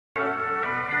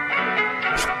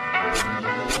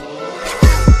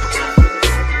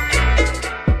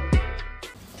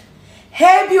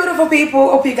Beautiful people,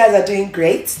 hope you guys are doing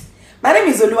great. My name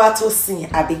is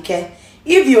ABIKE.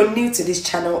 If you're new to this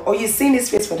channel or you're seeing this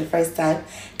face for the first time,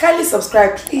 kindly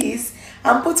subscribe please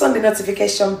and put on the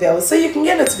notification bell so you can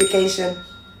get notification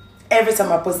every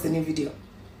time I post a new video.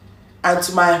 And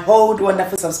to my whole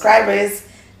wonderful subscribers,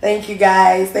 thank you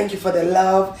guys. Thank you for the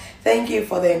love. Thank you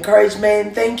for the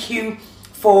encouragement. Thank you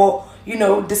for,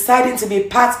 deciding to be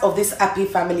part of this happy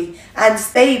family and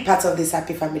stay part of this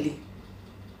happy family.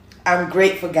 I'm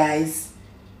grateful, guys.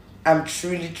 I'm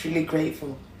truly, truly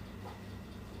grateful.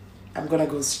 I'm gonna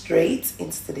go straight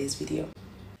into today's video.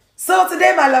 So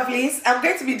today, my lovelies, I'm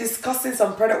going to be discussing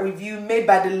some product review made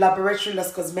by the Laboratory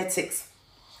Lost Cosmetics.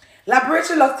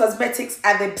 Laboratory Lost Cosmetics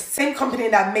are the same company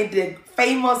that made the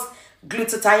famous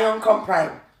glutathione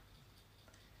comprime.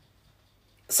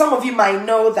 Some of you might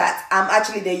know that I'm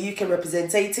actually the UK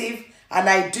representative and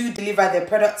I do deliver their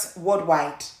products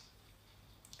worldwide.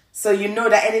 So you know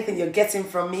that anything you're getting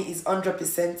from me is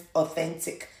 100%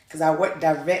 authentic because I work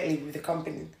directly with the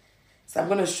company. So I'm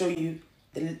going to show you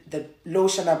the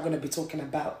lotion I'm going to be talking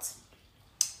about.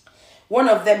 One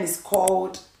of them is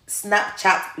called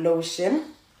Snapchat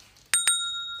Lotion.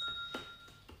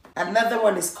 Another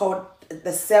one is called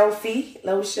the Selfie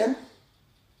Lotion.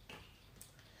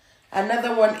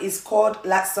 Another one is called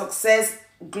La Success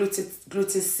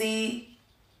Glutathione.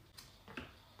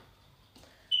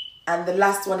 And the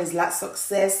last one is La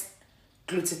Success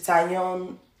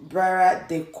Glutathione Brera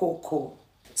de Coco.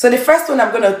 So the first one, I'm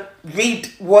going to read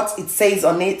what it says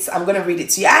on it. I'm going to read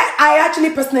it to you. I actually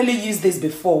personally used this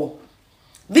before.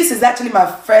 This is actually my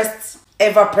first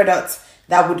ever product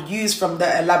that I would use from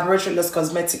the Laboratory Lost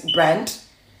Cosmetic brand.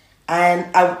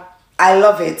 And I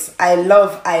love it. I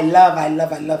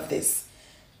love this.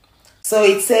 So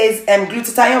it says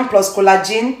glutathione plus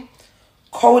collagen,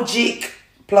 kojic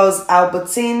plus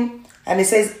albertine, and it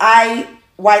says eye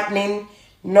whitening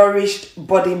nourished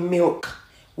body milk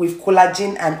with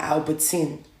collagen and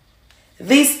albertine.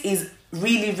 This is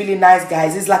really, really nice,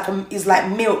 guys. It's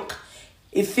like milk.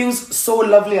 It feels so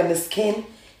lovely on the skin.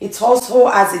 It also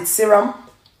has its serum.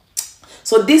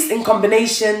 So this in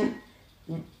combination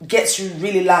gets you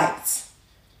really light.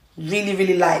 Really,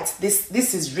 really light. This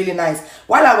is really nice.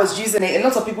 While I was using it, a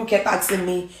lot of people kept asking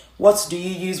me, what do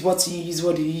you use? What do you use?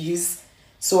 What do you use?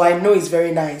 So I know it's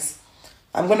very nice.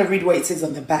 I'm going to read what it says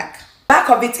on the back. Back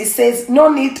of it, it says,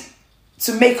 no need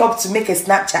to make up to make a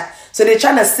Snapchat. So they're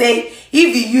trying to say, if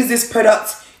you use this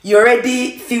product, you're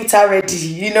already filter ready.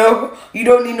 You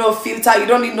don't need no filter. You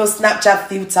don't need no Snapchat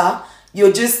filter.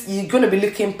 You're going to be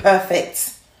looking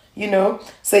perfect.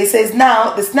 So it says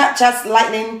now, the Snapchat's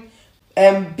Lightning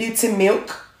Beauty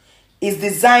Milk is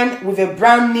designed with a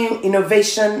brand new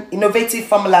innovative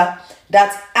formula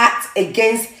that acts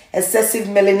against excessive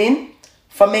melanin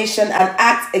formation and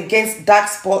acts against dark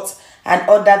spots and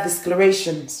other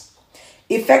discolorations,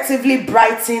 effectively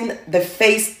brighten the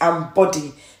face and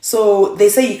body. So they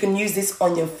say you can use this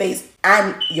on your face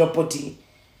and your body,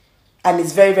 and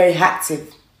it's very, very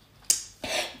active.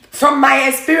 From my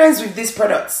experience with these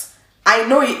products, I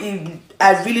know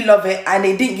I really love it, and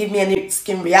it didn't give me any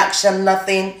skin reaction,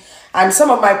 nothing. And some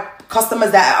of my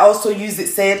customers that also use it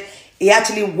said it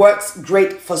actually works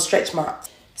great for stretch marks.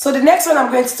 So the next one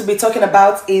I'm going to be talking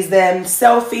about is the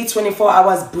Selfie 24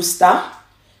 Hours Booster.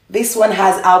 This one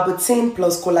has albertine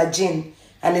plus collagen,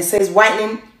 and it says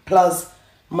whitening plus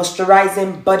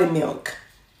moisturizing body milk.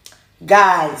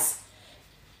 Guys,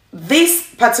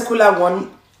 this particular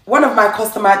one of my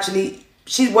customers actually,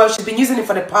 she's been using it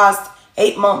for the past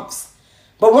 8 months.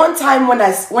 But one time when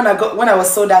I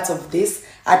was sold out of this,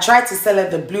 I tried to sell her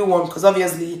the blue one because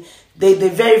obviously they're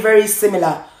very, very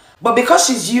similar. But because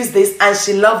she's used this and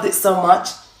she loved it so much,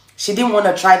 she didn't want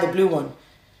to try the blue one.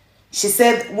 She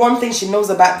said one thing she knows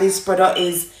about this product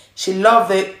is she loved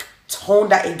the tone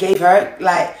that it gave her.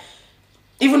 Like,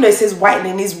 even though it says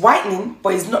whitening, it's whitening,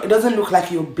 but it's not. It doesn't look like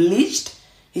you're bleached.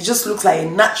 It just looks like a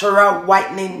natural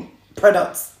whitening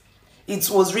product. It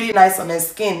was really nice on her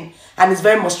skin, and it's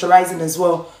very moisturizing as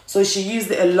well. So she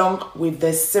used it along with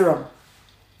the serum,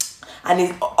 and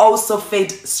it also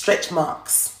fades stretch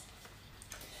marks.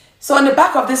 So on the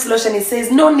back of this lotion, it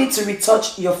says no need to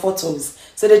retouch your photos.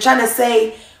 So they're trying to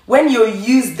say when you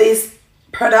use this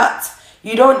product,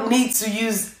 you don't need to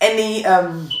use any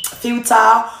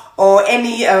filter or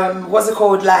any what's it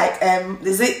called, like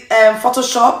is it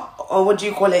Photoshop or what do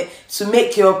you call it, to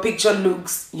make your picture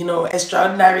looks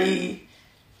extraordinary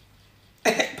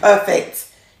perfect,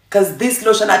 because this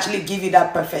lotion actually gives you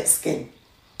that perfect skin.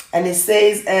 And it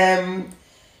says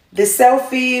the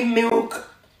Selfie milk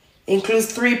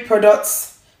includes 3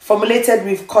 products formulated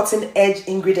with cutting-edge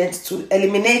ingredients to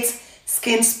eliminate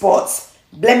skin spots,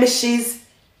 blemishes,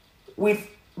 with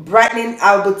brightening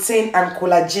Albertine and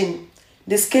collagen.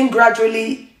 The skin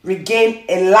gradually regain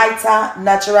a lighter,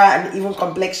 natural and even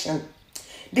complexion.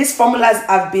 These formulas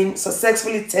have been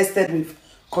successfully tested with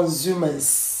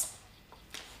consumers.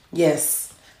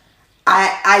 Yes,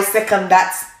 I second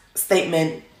that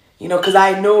statement, you know, because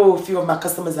I know a few of my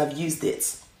customers have used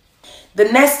it. The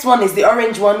next one is the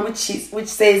orange one, which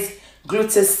says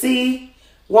Gluta-C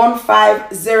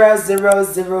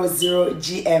 150000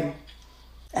 GM.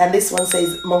 And this one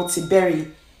says multi-berry,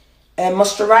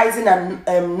 moisturizing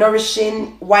and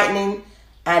nourishing, whitening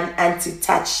and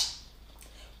anti-touch,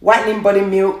 whitening body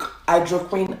milk,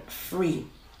 hydroquin free.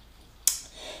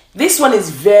 This one is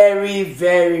very,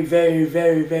 very, very,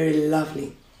 very, very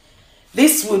lovely.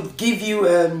 This would give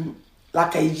you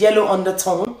like a yellow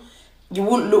undertone. You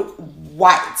wouldn't look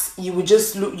white. You would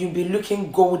just look, you'd be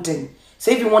looking golden.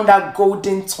 So if you want that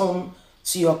golden tone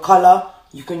to your color,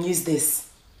 you can use this.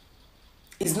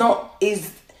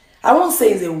 I won't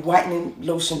say it's a whitening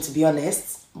lotion, to be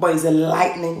honest, but it's a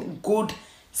lightening, good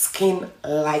skin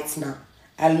lightener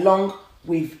along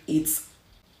with its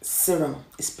serum.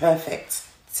 It's perfect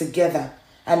together,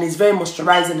 and it's very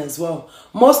moisturizing as well.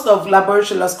 Most of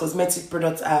Laboratory Lost cosmetic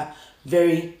products are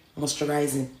very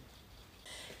moisturizing.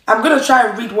 I'm going to try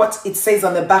and read what it says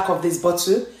on the back of this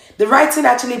bottle. The writing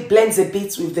actually blends a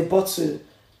bit with the bottle,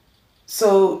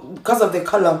 so because of the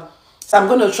color. So I'm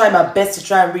going to try my best to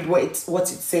try and read what it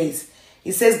says.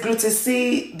 It says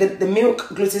Gluta-C, the milk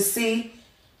Gluta-C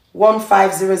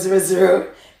 15000,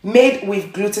 made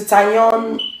with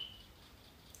glutathione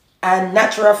and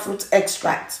natural fruit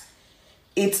extract.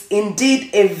 It's indeed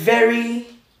a very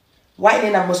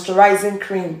whitening and moisturizing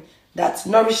cream that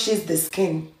nourishes the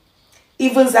skin,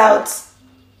 evens out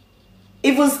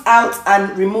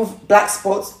and remove black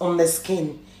spots on the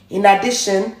skin. In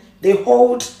addition, the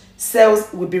hold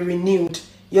cells will be renewed.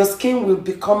 Your skin will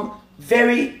become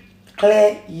very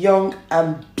clear, young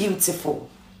and beautiful.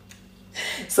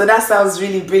 So that sounds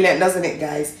really brilliant, doesn't it,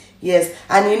 guys? Yes,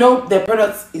 and you know the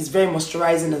product is very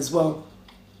moisturizing as well,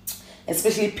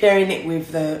 especially pairing it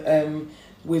with the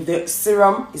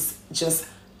serum is just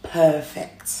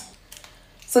perfect.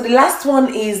 So the last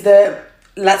one is the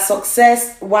La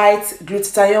Success White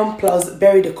Glutathione Plus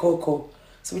Berry de Coco,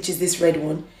 so which is this red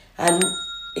one, and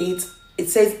it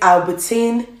says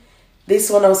Albertine. This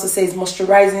one also says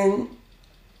moisturizing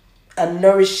and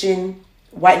nourishing,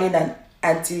 whitening and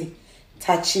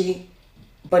anti-touchy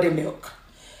body milk.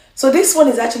 So this one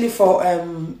is actually for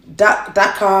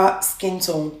darker skin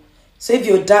tone. So if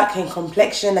you're dark in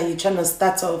complexion and you're trying to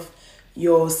start off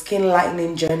your skin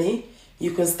lightening journey,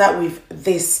 you can start with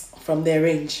this from their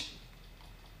range.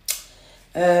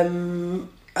 Along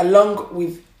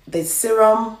with the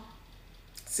serum.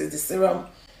 So the serum,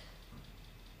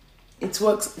 it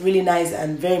works really nice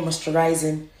and very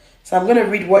moisturizing. So I'm going to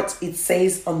read what it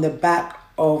says on the back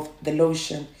of the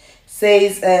lotion. It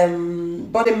says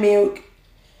body milk,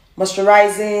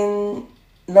 moisturizing,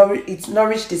 it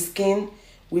nourishes the skin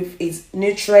with its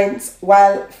nutrients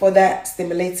while further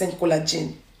stimulating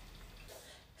collagen.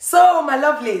 So my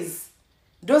lovelies,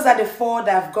 those are the 4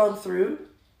 that I've gone through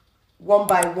one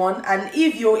by one. And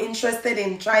if you're interested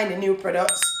in trying the new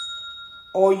products,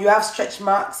 or you have stretch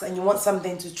marks and you want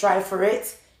something to try for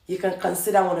it, you can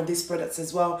consider one of these products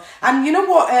as well. And you know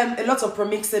what a lot of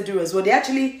premixers do as well? They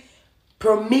actually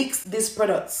premix these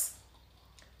products.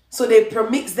 So they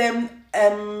premix them.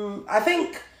 I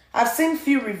think I've seen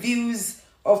few reviews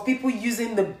of people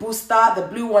using the booster, the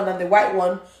blue one and the white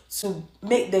one, to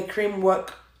make the cream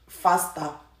work faster.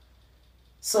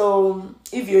 So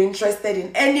if you're interested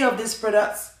in any of these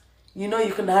products, you know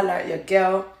you can holler at your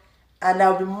girl, and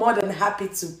I'll be more than happy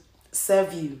to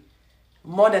serve you.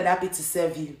 More than happy to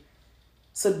serve you.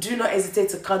 So do not hesitate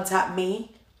to contact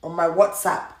me on my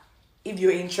WhatsApp if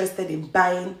you're interested in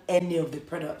buying any of the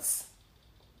products.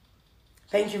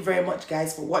 Thank you very much,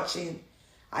 guys, for watching.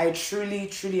 I truly,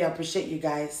 truly appreciate you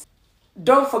guys.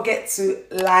 Don't forget to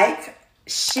like,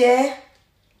 share,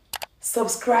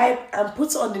 subscribe, and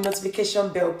put on the notification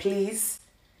bell, please,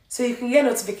 so you can get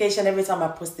notification every time I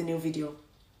post a new video.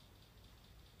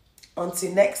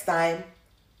 Until next time,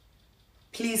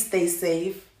 please stay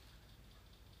safe.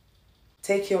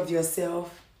 Take care of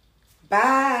yourself.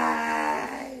 Bye.